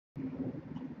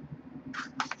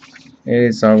Hey,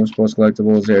 Star Wars Sports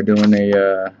Collectibles. They're doing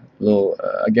a little,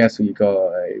 I guess what you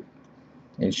call a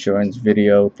insurance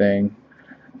video thing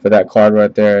for that card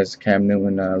right there. It's Cam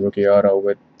Newton rookie auto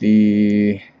with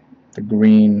the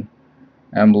green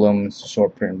emblem. It's a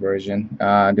short print version.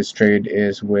 This trade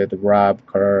is with Rob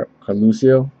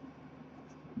Carluccio.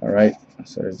 All right,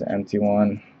 so there's the empty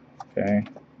one. Okay,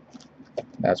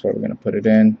 that's where we're gonna put it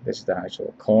in. This is the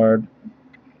actual card.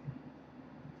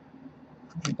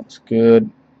 Looks good.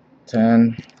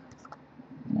 10.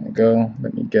 There we go.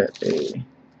 Let me get a.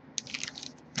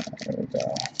 There we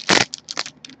go.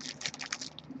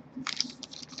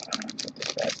 Put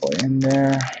this bad boy in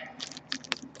there.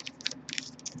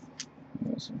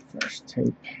 Get some fresh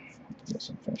tape. Get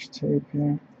some fresh tape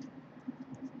here.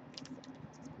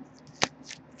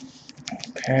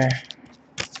 Okay.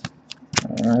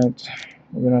 Alright.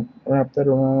 We're gonna wrap that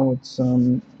around with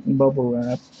some bubble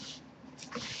wrap.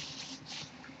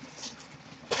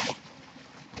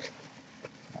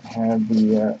 I have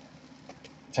the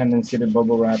tendency to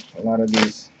bubble wrap a lot of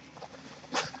these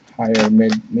higher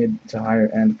mid to higher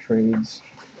end trades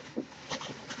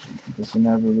because you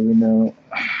never really know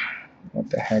what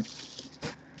the heck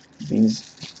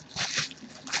these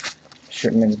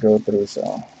shipments go through.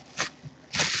 So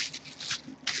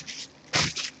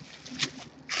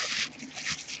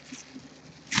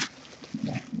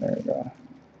there we go.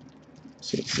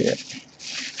 See it.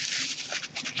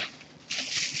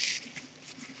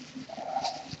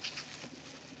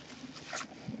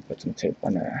 Put some tape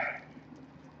on there.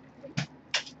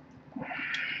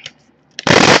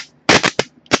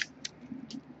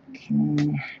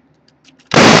 Okay.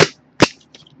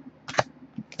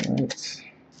 Right.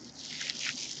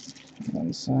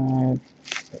 One side,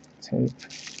 tape.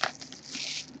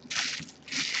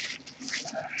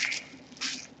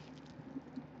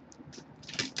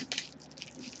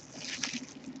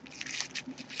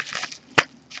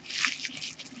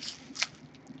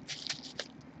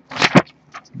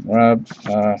 Rob,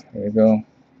 there you go.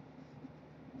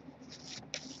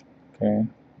 Okay.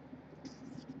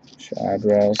 Your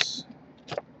address.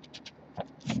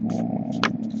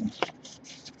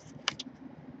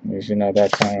 You should know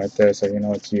that sign right there, so you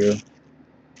know it's you.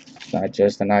 It's not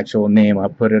just an actual name. I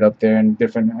put it up there in a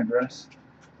different address.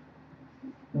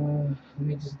 Let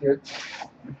me just get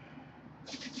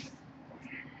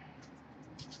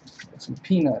some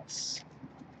peanuts.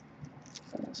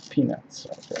 There's peanuts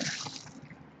right there.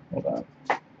 Hold on.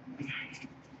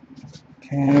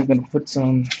 Okay, I'm gonna put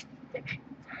some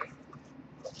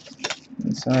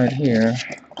inside here,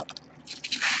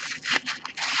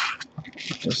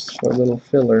 just for a little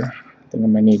filler. I think I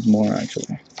might need more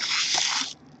actually.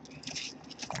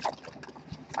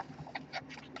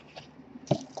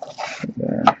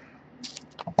 There.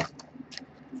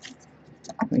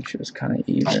 Make sure it's kind of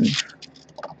even.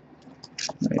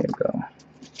 There you go.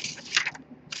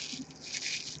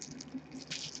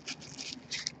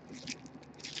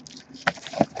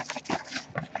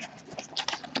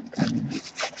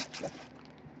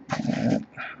 Alright.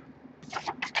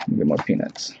 Get more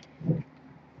peanuts.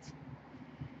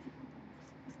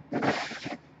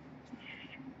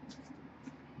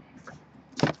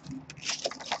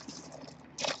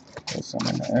 Put some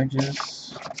on the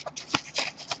edges.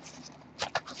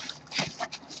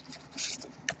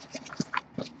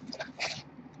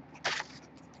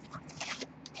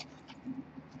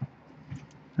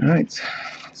 Alright,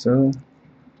 so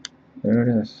there it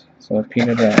is. So I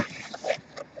peanut that.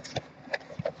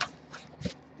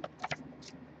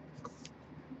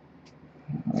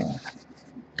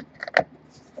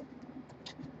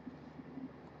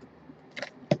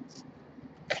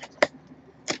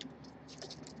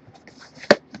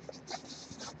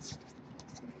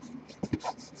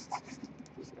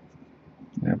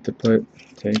 I have to put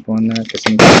tape on that because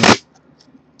sometimes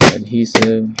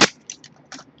adhesive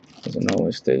doesn't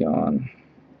always stay on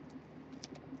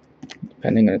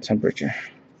depending on the temperature.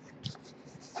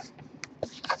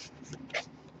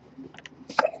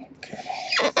 Okay,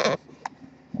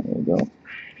 there you go.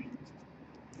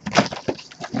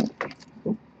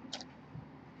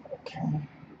 Okay.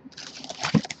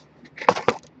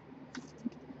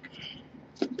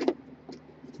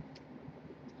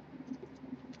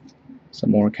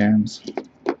 Some more cams.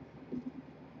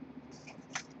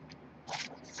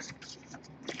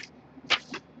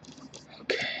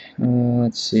 Okay,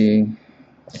 let's see.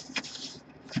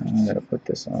 I'm gonna put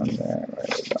this on there.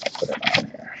 Right, I'll put it on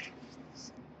here.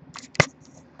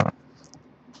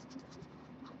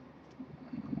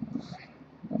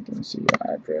 I'm gonna see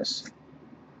your address.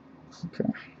 Okay.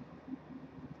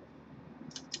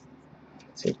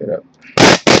 Tape it up.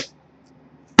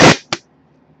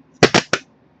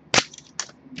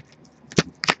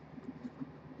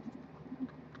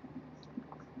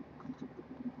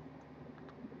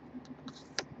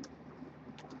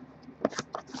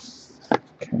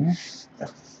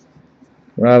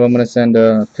 Rob, I'm gonna send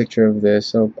a picture of this.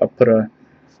 So I'll put a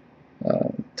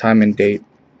time and date,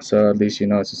 so at least you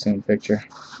know it's the same picture.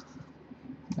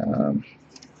 Um,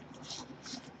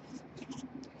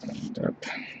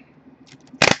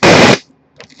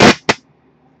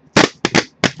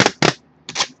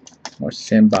 or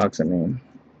same box, I mean.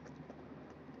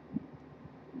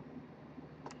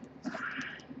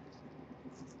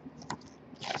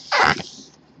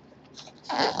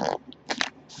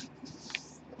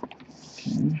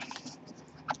 Okay.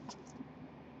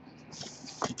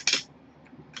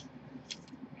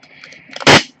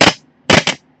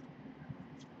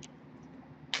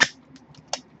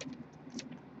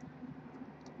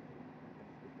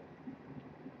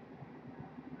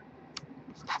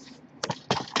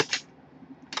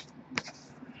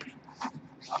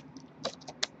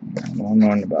 One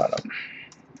more on the bottom.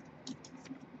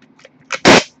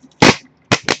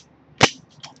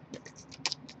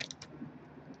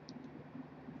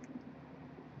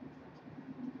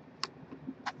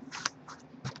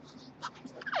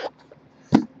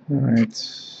 Alright,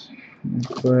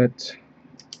 put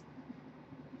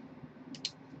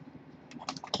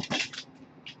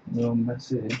a little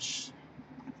message.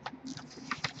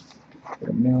 Put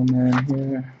a mailman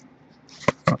here.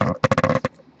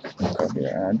 Put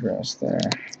your address there.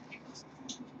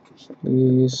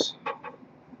 Please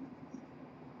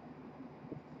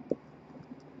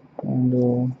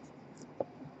handle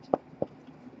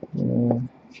with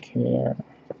care.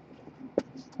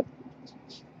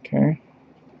 Okay.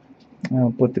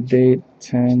 I'll put the date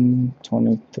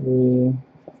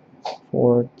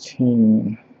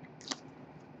 10/23/14.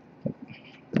 A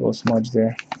little smudge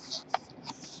there.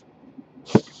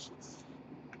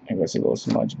 I guess a little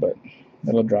smudge, but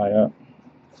it'll dry up.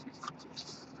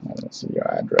 Let's see your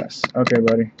address. Okay,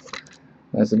 buddy.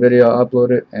 That's the video. I'll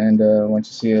upload it, and once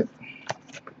you see it,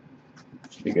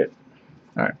 should be good.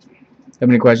 Alright. Have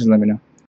any questions, let me know.